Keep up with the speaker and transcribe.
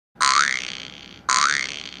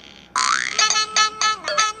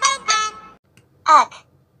Ugh,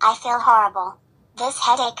 I feel horrible. This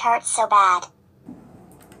headache hurts so bad.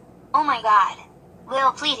 Oh my god.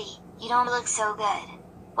 Lil'Petey, you don't look so good.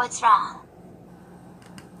 What's wrong?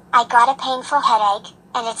 I got a painful headache,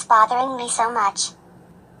 and it's bothering me so much.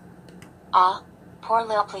 Ah, poor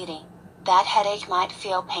Lil'Petey. That headache might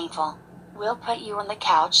feel painful. We'll put you on the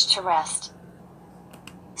couch to rest.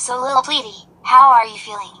 So Lil'Petey, how are you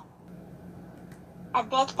feeling? A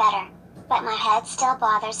bit better, but my head still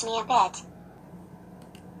bothers me a bit.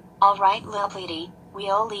 Alright Lil'Petey,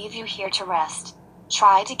 we'll leave you here to rest.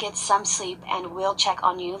 Try to get some sleep and we'll check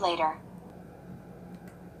on you later.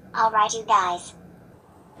 Alright you guys.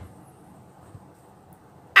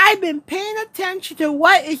 I've been paying attention to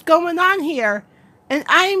what is going on here, and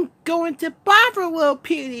I'm going to bother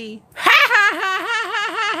Lil'Petey. Ha ha ha ha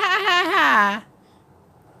ha ha ha ha!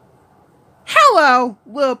 Hello,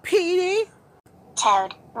 Lil'Petey.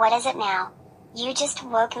 Toad, what is it now? You just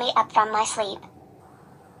woke me up from my sleep.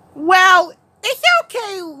 Well, it's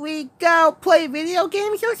okay we go play video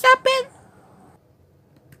games or something?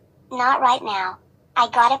 Not right now. I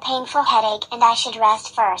got a painful headache and I should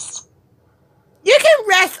rest first. You can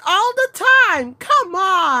rest all the time. Come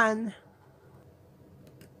on.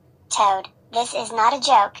 Toad, this is not a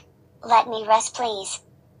joke. Let me rest, please.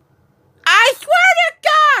 I swear to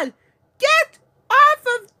God, get off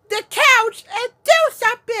of the couch and do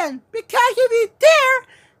something. Because if you dare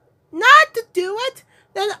not to do it,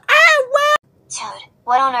 then I will. Toad,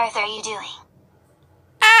 what on earth are you doing?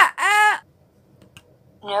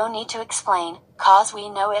 No need to explain, cause we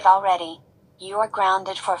know it already. You are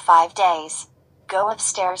grounded for 5 days. Go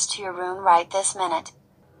upstairs to your room right this minute.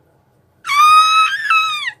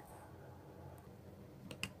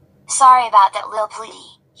 Sorry about that,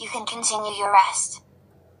 Lil'Petey. You can continue your rest.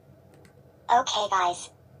 Okay guys,